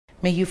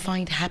May you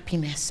find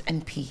happiness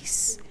and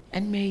peace,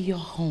 and may your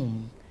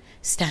home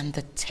stand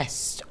the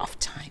test of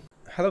time.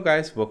 Hello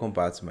guys, welcome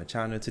back to my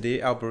channel.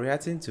 Today I'll be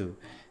reacting to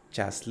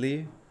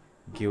Jasly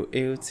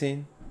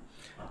Gililton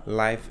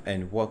Life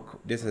and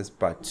Work. This is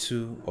part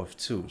 2 of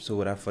 2. So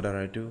without further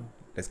ado,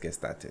 let's get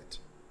started.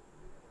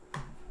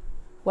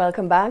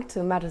 Welcome back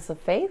to Matters of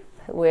Faith.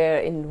 We're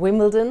in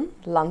Wimbledon,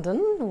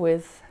 London,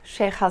 with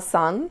Sheikh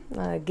Hassan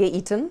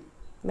Gililton.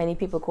 Many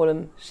people call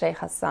him Sheikh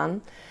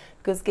Hassan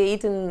because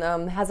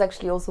Gililton has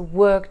actually also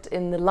worked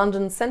in the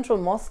London Central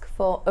Mosque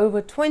for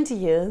over 20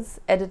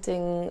 years,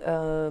 editing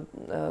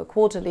a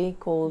quarterly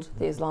called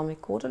the Islamic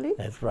Quarterly.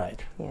 That's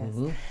right. Yes.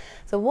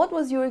 So what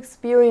was your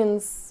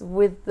experience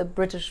with the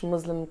British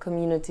Muslim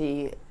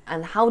community,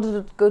 and how did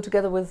it go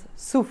together with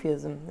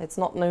Sufism? It's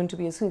not known to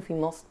be a Sufi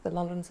mosque, the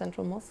London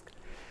Central Mosque.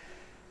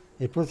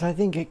 It was, I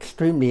think,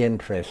 extremely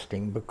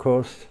interesting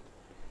because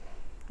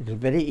it is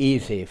very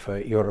easy for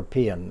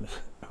Europeans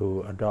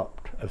who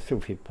adopt a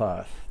Sufi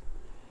path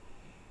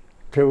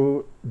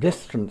to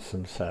distance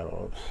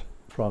themselves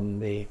from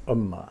the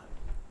Ummah,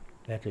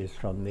 that is,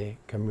 from the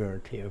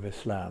community of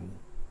Islam.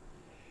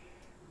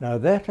 Now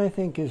that, I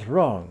think, is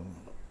wrong.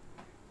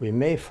 We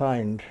may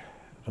find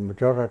the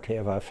majority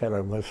of our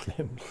fellow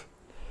Muslims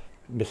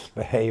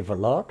misbehave a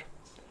lot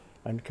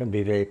and can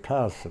be very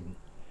tiresome.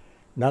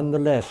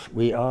 Nonetheless,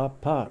 we are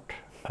part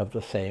of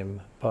the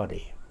same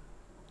body,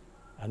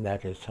 and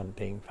that is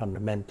something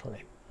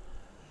fundamentally.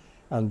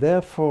 And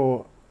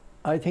therefore,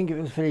 I think it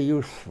was very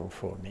useful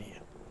for me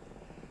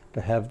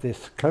to have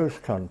this close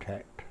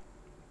contact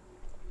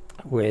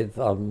with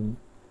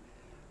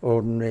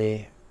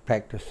ordinary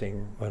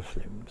practicing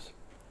Muslims,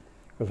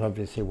 because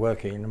obviously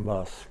working in a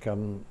mosque,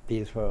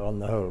 these were on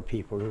the whole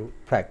people who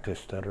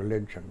practiced their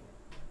religion.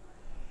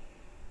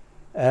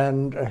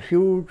 And a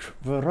huge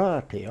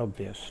variety,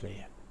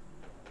 obviously.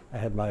 I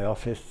had my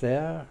office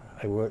there.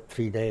 I worked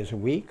 3 days a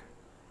week.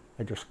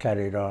 I just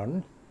carried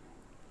on.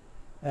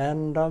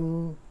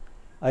 And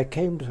I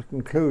came to the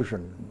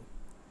conclusion,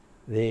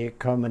 the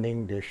common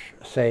English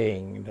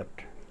saying that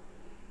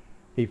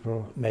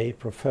people may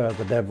prefer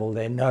the devil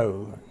they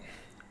know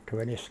to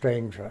any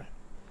stranger,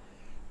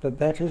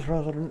 that is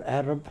rather an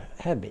Arab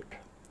habit.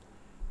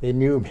 They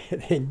knew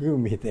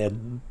me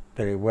then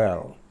very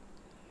well.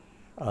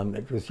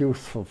 It was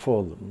useful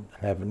for them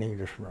to have an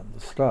Englishman on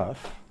the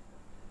staff,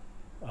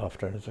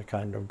 often as a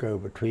kind of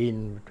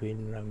go-between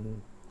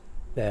between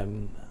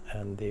them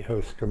and the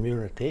host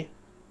community.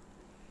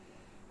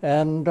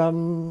 And,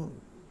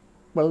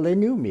 well, they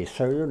knew me,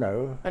 so, you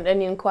know. And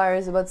any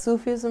inquiries about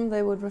Sufism,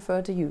 they would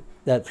refer to you.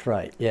 That's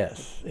right,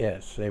 yes,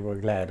 yes. They were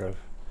glad of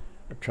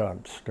a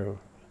chance to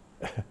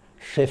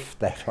shift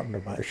that onto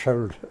my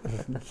shoulders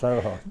and so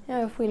on.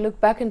 Yeah, if we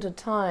look back into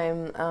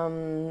time,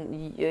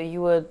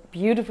 you were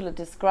beautiful at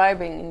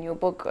describing in your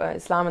book,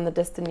 Islam and the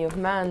Destiny of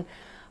Man,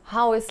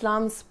 how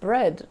Islam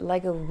spread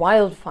like a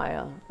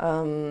wildfire.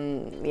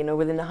 You know,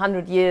 within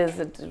 100 years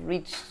it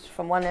reached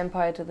from one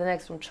empire to the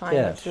next, from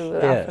China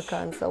to Africa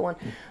and so on.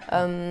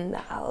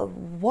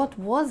 What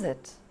was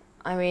it?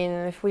 I mean,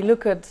 if we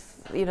look at,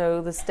 you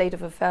know, the state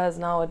of affairs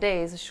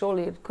nowadays,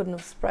 surely it couldn't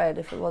have spread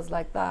if it was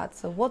like that.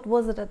 So what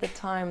was it at the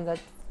time that,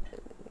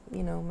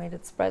 you know, made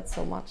it spread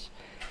so much?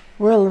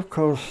 Well, of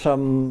course,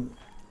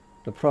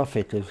 the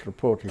Prophet is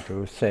reported to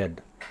have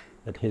said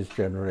that his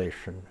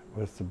generation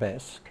was the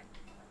best.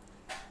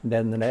 And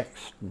then the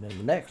next, and then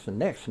the next, and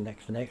next, and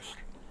next, and next.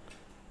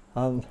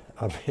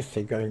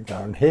 Obviously going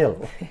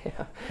downhill.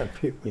 Yeah.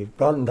 We've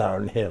gone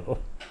downhill.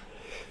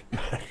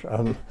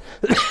 But,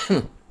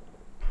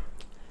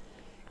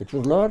 it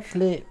was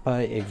largely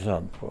by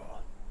example.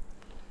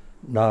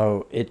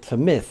 Now, it's a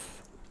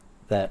myth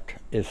that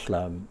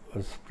Islam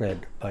was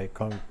spread by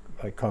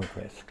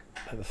conquest,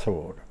 by the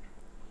sword.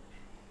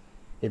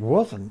 It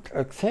wasn't,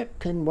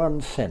 except in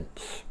one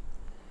sense,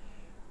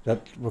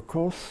 that of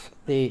course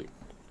the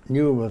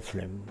new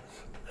Muslims,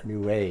 the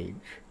new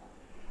age,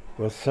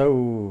 was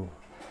so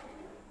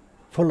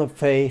full of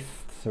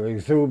faith, so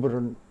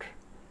exuberant,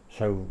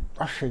 so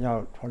rushing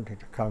out, wanting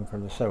to conquer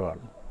and so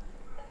on.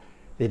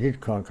 They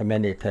did conquer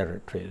many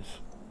territories.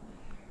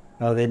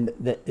 Now,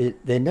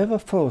 they never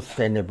forced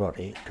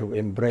anybody to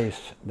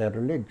embrace their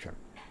religion.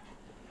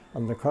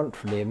 On the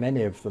contrary,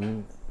 many of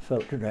them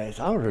felt, you know, it's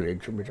our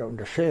religion, we don't want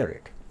to share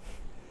it.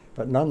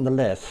 But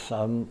nonetheless,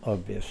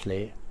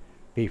 obviously,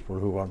 people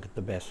who wanted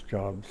the best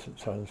jobs and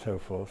so on and so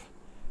forth,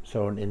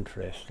 saw an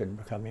interest in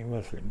becoming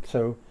Muslim.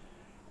 So,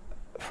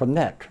 from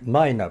that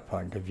minor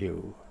point of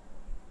view,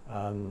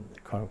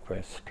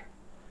 conquest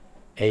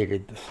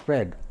aided the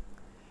spread.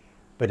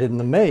 But in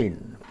the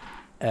main,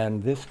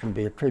 and this can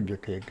be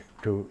attributed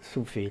to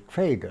Sufi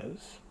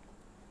traders,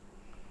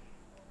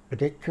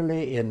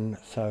 particularly in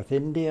South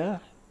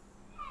India,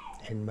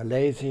 in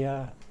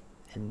Malaysia,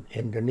 in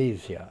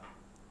Indonesia.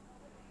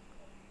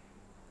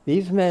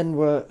 These men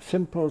were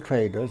simple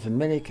traders, in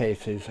many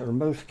cases, or in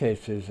most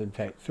cases, in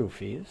fact,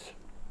 Sufis,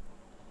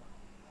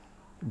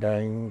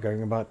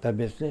 going about their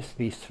business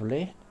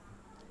peacefully.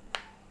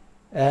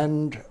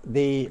 And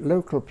the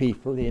local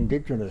people, the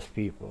indigenous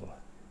people,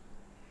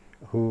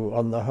 who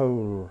on the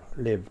whole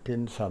lived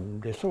in some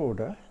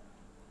disorder,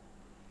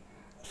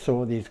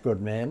 saw these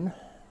good men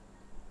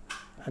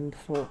and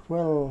thought,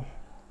 well,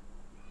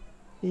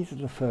 these are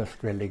the first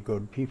really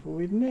good people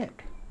we've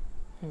met.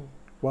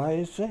 Why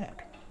is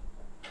that?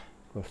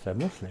 Of course, they're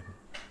Muslim.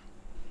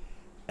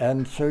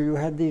 And so you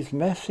had these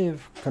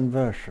massive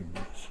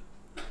conversions,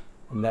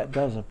 and that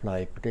does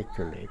apply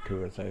particularly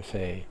to, as I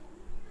say,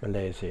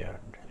 Malaysia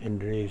and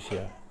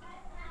Indonesia.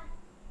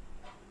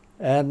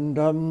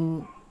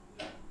 And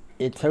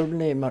it's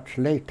only much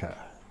later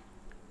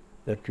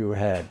that you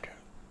had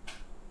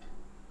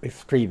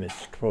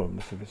extremist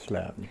forms of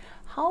Islam.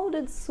 How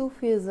did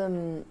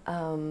Sufism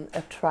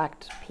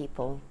attract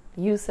people?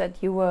 You said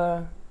you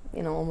were,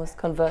 almost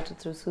converted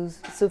through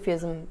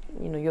Sufism.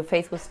 Your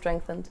faith was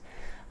strengthened.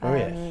 Oh,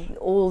 yes.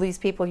 All these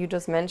people you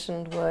just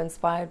mentioned were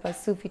inspired by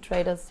Sufi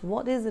traders.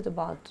 What is it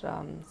about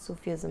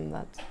Sufism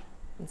that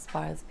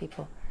inspires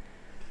people?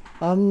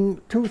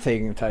 Two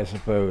things, I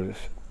suppose.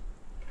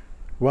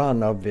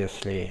 One,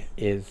 obviously,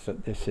 is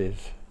that this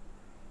is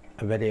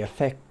a very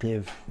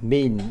effective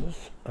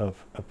means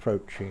of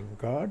approaching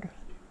God,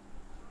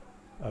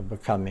 of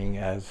becoming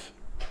as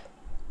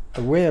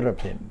aware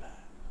of Him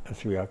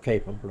as we are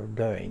capable of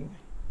doing.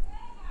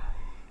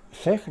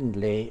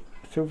 Secondly,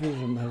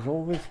 Sufism has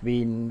always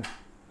been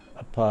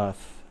a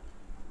path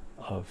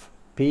of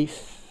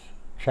peace,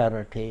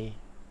 charity,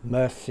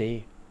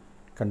 mercy,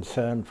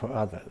 concern for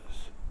others.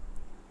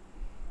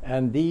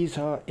 And these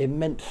are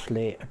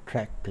immensely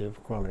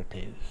attractive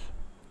qualities,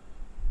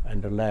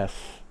 and alas,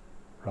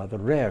 rather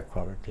rare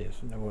qualities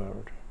in the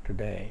world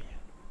today.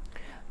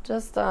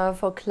 Just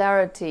for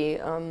clarity,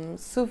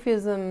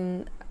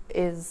 Sufism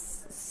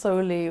is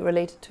solely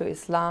related to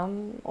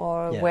Islam,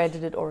 or Yes. where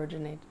did it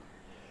originate?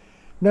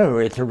 No,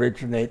 it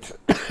originates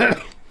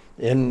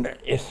in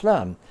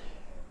Islam.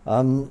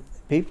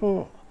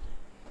 People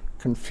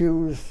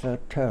confuse their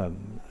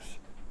terms,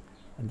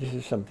 and this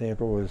is something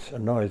that always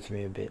annoys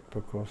me a bit,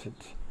 because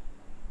it's,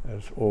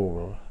 as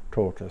Orwell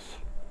taught us,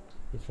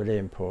 it's very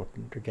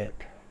important to get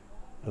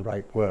the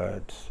right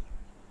words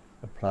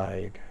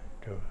applied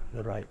to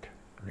the right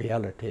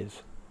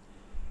realities.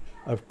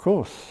 Of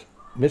course,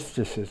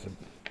 mysticism,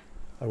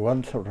 of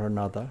one sort or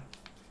another,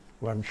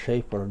 one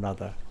shape or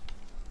another,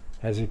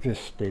 has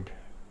existed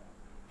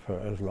for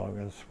as long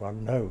as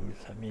one knows.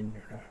 I mean,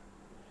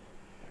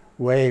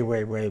 way,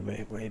 way, way,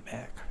 way, way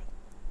back.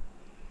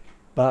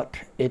 But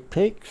it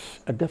takes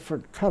a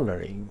different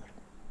colouring,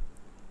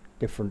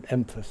 different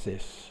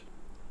emphasis,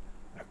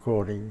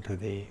 according to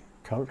the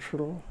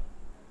cultural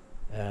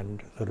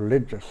and the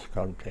religious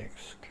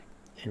context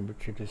in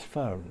which it is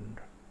found.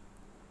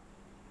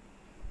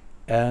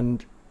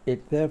 And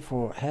it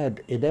therefore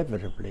had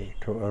inevitably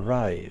to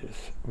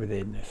arise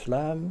within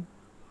Islam,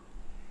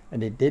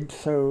 and it did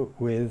so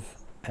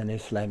with an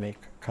Islamic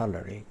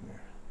colouring.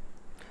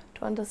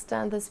 To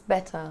understand this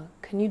better,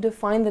 can you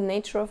define the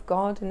nature of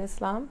God in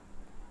Islam?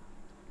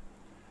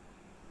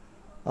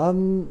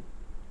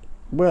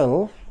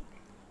 Well,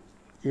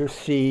 you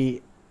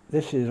see,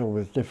 this is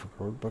always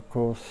difficult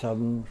because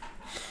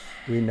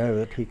we know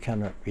that He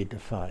cannot be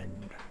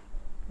defined.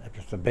 That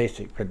is the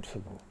basic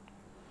principle.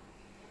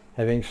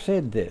 Having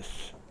said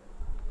this,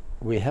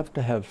 we have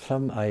to have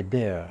some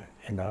idea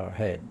in our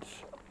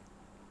heads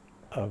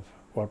of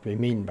what we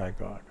mean by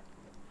God.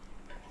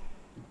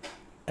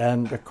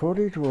 And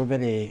according to a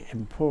very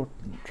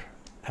important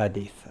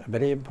hadith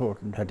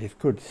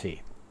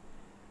Qudsi,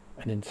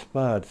 an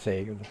inspired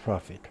saying of the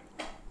Prophet,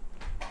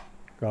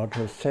 God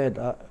has said,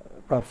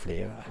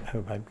 roughly, I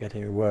hope I'm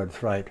getting the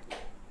words right,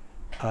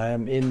 I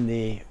am in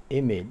the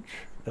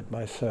image that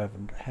my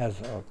servant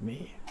has of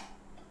me.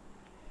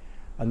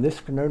 And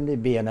this can only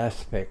be an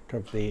aspect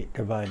of the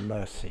divine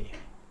mercy.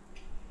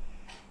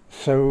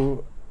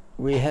 So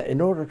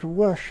in order to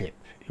worship,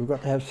 you've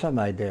got to have some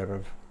idea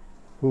of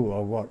who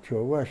or what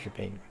you're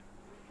worshipping.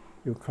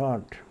 You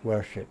can't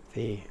worship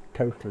the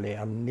totally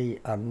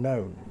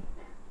unknown.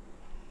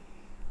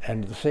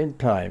 And at the same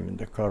time, in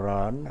the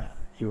Quran,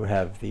 you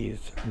have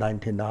these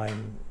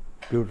 99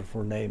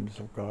 beautiful names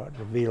of God,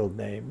 revealed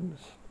names,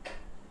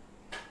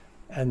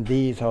 and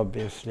these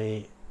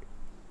obviously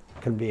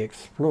can be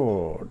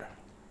explored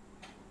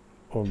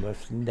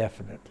almost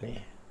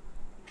indefinitely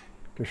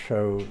to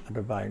show the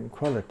divine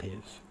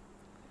qualities.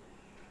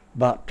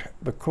 But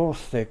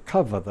because they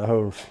cover the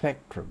whole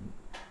spectrum,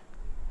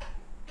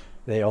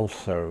 they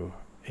also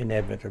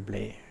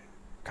inevitably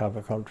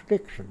cover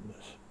contradictions.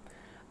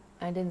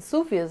 And in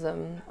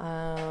Sufism,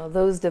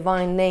 those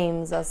divine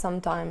names are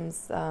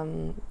sometimes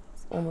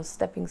almost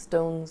stepping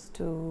stones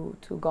to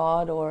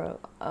God, or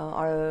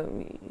are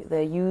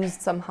they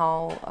used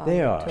somehow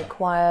to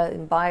acquire,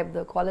 imbibe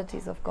the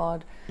qualities of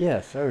God?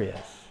 Yes, oh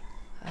yes.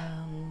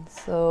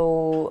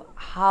 So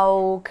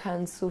how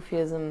can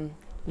Sufism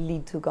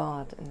lead to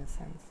God, in a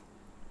sense?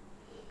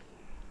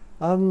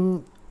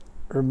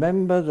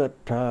 Remember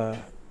that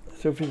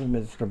Sufism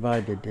is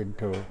divided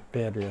into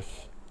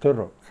various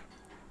turuq,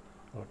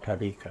 or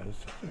tariqas,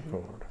 they're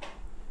called.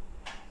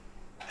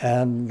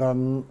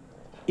 And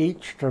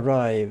each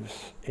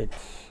derives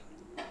its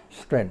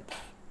strength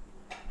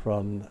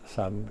from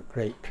some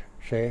great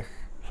sheikh,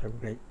 some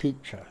great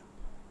teacher.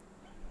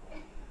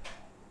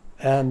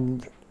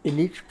 And in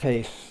each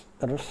case,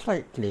 there are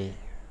slightly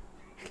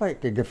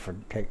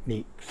different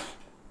techniques.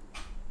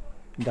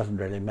 It doesn't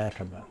really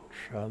matter much.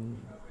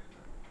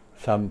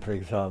 Some, for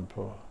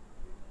example,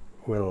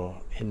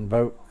 will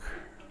invoke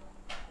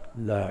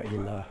La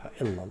ilaha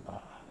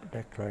illallah,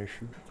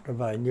 declaration of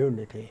divine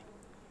unity.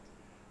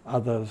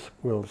 Others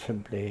will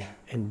simply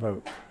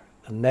invoke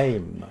the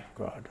name of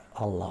God,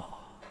 Allah.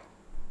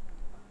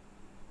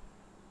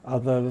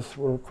 Others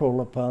will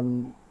call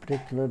upon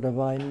particular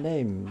divine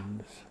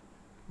names,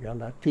 Ya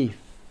Latif,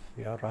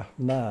 Ya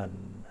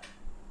Rahman,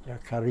 Ya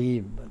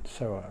Kareem, and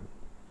so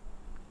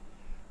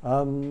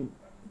on.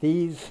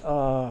 These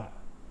are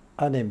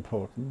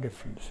unimportant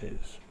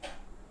differences,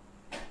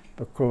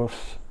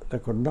 because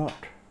there could not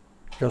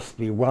just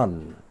be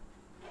one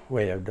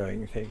way of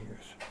doing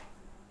things.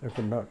 There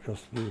could not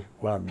just be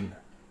one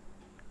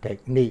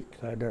technique.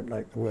 I don't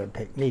like the word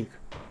technique.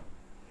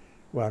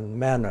 One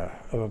manner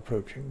of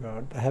approaching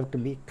God. There have to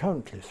be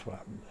countless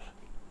ones.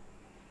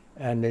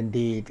 And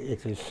indeed,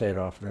 it is said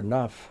often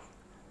enough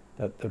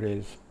that there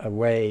is a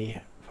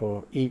way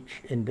for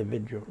each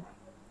individual,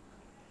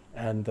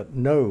 and that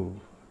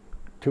no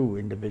two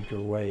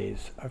individual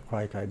ways are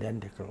quite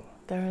identical.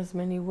 There are as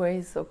many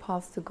ways or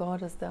paths to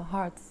God as there are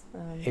hearts.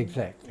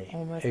 Exactly.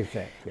 Almost.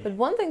 Exactly. But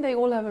one thing they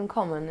all have in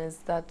common is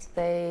that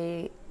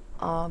they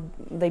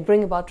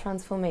bring about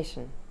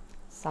transformation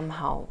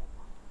somehow.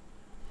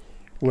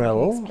 Well,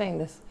 Can you explain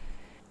this?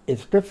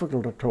 It's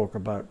difficult to talk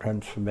about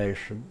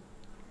transformation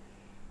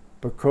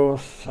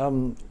because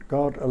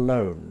God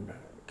alone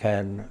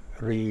can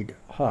read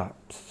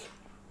hearts.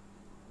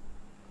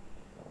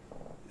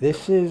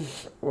 This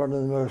is one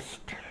of the most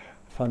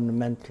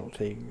fundamental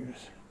things.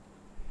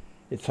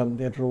 It's something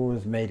that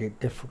always made it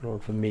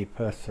difficult for me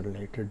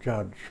personally to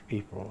judge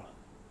people.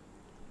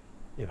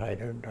 If I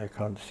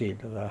can't see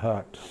into their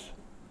hearts.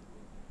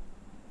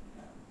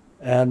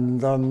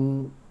 And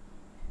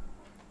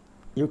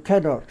you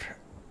cannot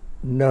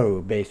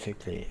know,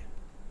 basically,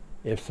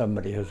 if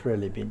somebody has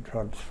really been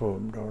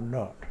transformed or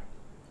not.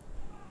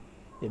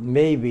 It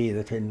may be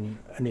that in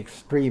an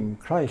extreme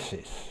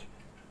crisis,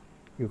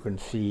 you can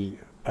see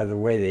by the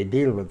way they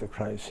deal with the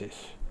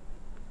crisis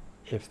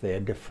if they are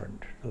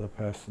different to the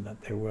person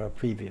that they were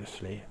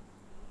previously.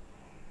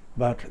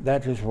 But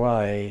that is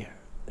why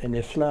in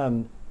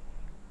Islam,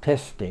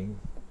 testing,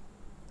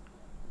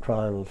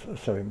 trials are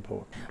so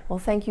important. Well,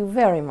 thank you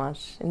very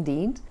much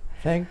indeed.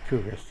 Thank you,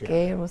 Christian.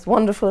 Okay, it was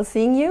wonderful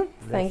seeing you.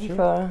 Bless Thank you you.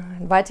 for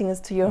inviting us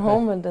to your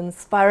home and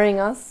inspiring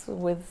us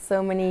with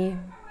so many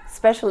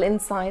special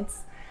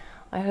insights.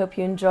 I hope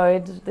you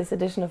enjoyed this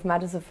edition of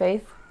Matters of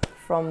Faith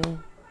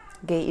from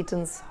Gay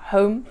Eaton's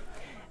home,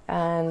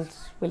 and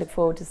we look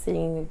forward to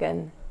seeing you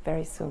again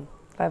very soon.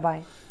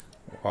 Bye-bye.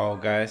 Wow,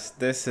 guys,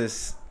 this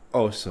is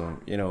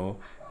awesome. You know,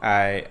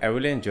 I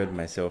really enjoyed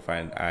myself,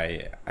 and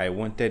I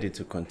wanted it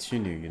to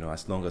continue, you know,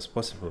 as long as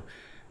possible.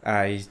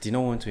 I did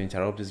not want to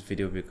interrupt this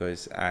video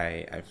because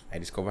I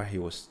discovered he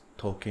was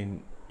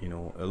talking, you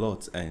know, a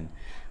lot, and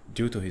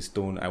due to his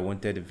tone, I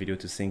wanted the video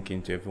to sink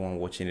into everyone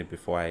watching it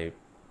before I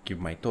give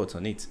my thoughts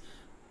on it.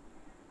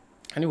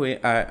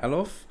 Anyway, I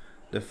love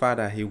the fact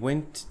that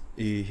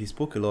he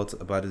spoke a lot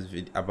about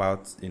this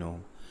about, you know,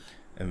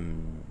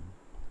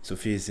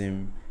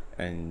 Sufism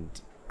and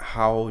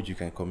how you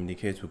can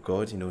communicate with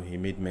God. You know, he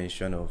made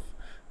mention of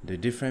the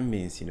different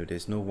means. You know,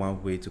 there's no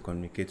one way to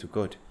communicate to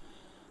God.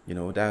 You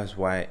know, that's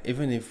why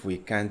even if we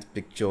can't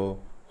picture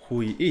who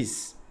he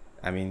is,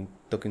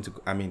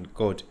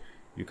 God,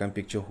 you can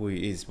picture who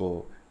he is,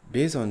 but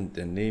based on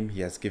the name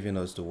he has given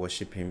us to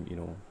worship him, you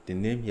know, the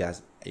name he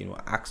has, you know,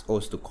 asked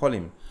us to call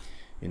him.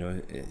 You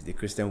know, the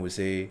Christian will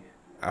say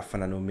Alpha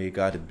and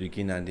Omega, the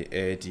beginning and the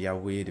end,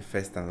 Yahweh, the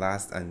first and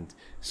last, and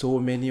so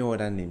many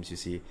other names. You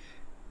see,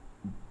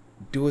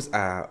 those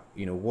are,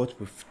 you know, what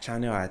we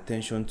channel our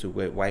attention to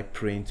while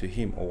praying to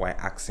him or while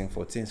asking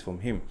for things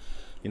from him.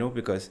 You know,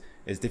 because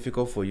it's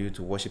difficult for you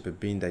to worship a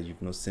being that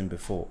you've not seen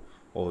before,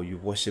 or you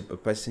worship a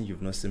person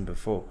you've not seen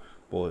before,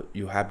 but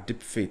you have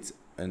deep faith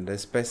in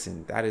this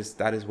person. That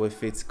is where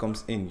faith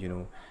comes in. You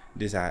know,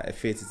 these are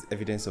faith is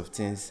evidence of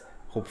things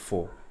hoped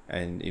for,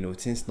 and, you know,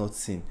 things not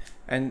seen.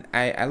 And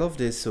I love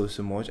this so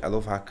much. I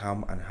love how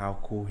calm and how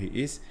cool he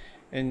is.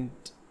 And,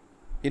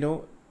 you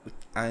know,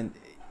 and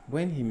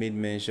when he made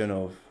mention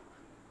of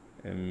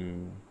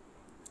you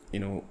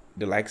know,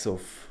 the likes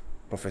of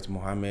Prophet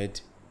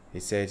Muhammad, he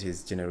said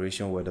his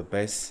generation were the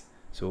best,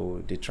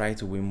 so they tried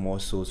to win more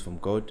souls from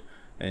God.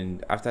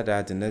 And after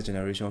that, the next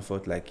generation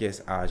felt like,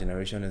 yes, our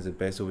generation is the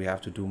best, so we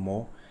have to do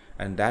more.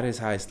 And that is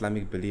how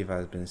Islamic belief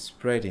has been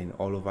spreading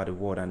all over the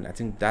world. And I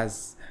think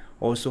that's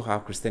also how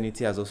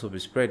Christianity has also been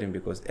spreading,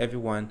 because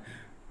everyone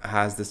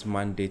has this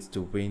mandate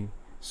to win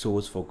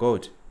souls for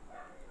God.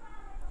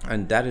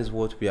 And that is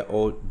what we are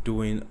all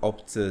doing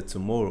up to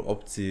tomorrow,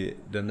 up to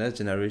the next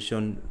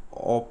generation,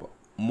 up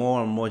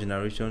more and more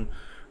generation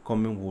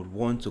coming would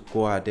want to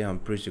go out there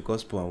and preach the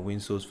gospel and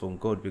win souls from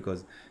God,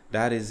 because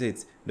that is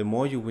it. The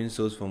more you win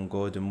souls from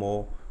God, the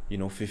more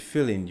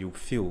fulfilling you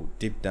feel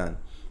deep down,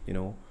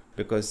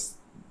 because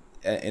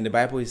in the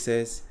Bible it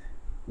says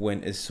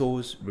when a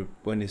soul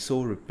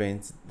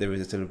repents, there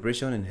is a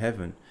celebration in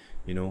heaven,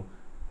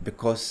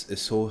 because a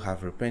soul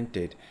have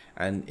repented.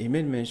 And he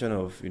made mention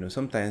of,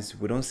 sometimes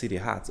we don't see the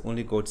heart,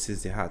 only God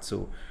sees the heart.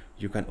 So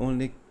you can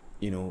only,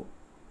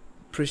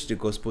 preach the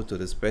gospel to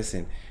this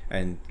person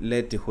and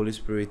let the Holy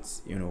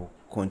Spirit,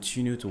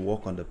 continue to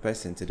work on the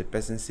person till the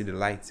person see the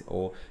light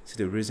or see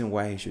the reason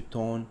why he should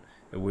turn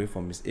away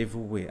from his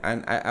evil way.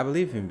 And I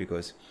believe him,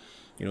 because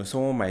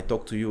someone might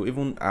talk to you,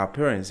 even our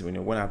parents, when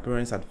our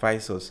parents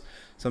advise us,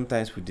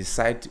 sometimes we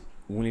decide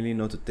willingly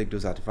not to take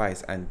those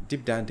advice, and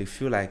deep down they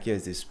feel like,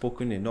 yes, they've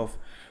spoken enough.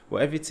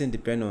 But everything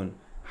depends on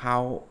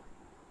how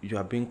you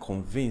are being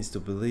convinced to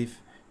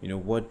believe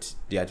what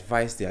the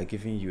advice they are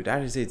giving you.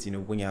 That is it.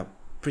 When you are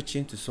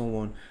preaching to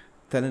someone,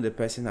 telling the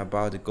person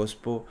about the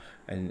gospel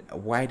and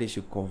why they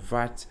should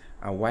convert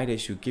and why they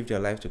should give their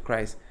life to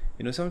Christ,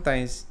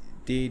 sometimes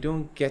they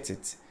don't get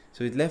it.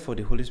 So it's left for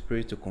the Holy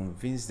Spirit to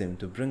convince them,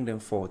 to bring them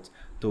forth,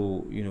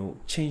 to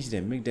change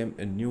them, make them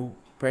a new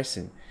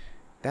person.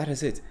 That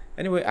is it.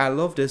 Anyway, I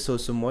love this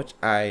so much.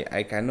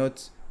 I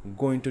cannot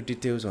go into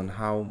details on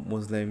how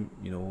Muslim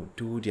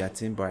do their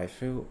thing, but I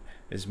feel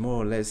it's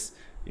more or less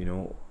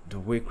the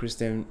way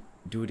Christians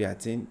do their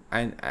thing.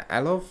 And I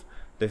love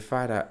the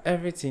fact that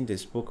everything they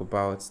spoke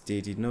about, they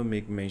did not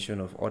make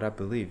mention of other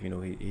belief.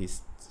 He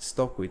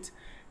stuck with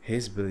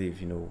his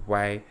belief,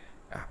 why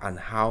and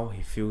how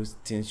he feels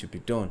things should be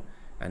done,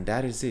 and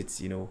that is it.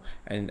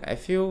 And I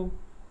feel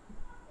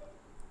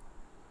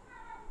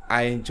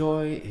I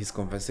enjoy his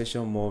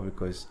conversation more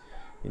because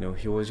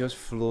he was just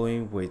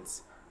flowing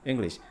with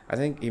English. I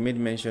think he made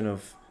mention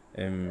of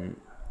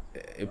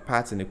a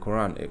part in the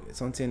Quran,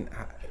 something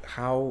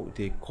how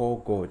they call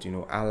God,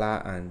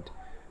 Allah,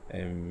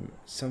 and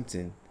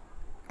something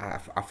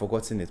I've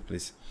forgotten it,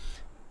 please.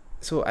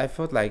 So I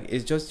felt like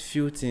it's just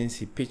few things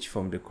he pitched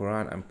from the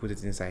Quran and put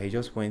it inside. He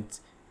just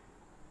went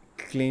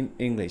clean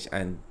English,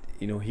 and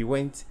he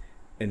went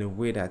in a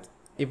way that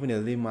even a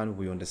layman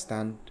will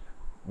understand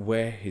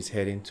where he's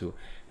heading to.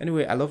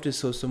 Anyway, I love this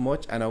so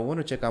much, and I want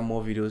to check out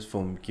more videos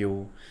from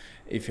Gil.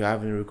 If you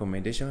have any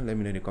recommendation, let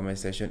me know in the comment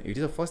section. If it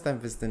is the first time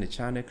visiting the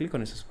channel, click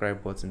on the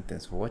subscribe button.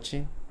 Thanks for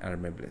watching, and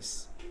remember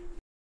this.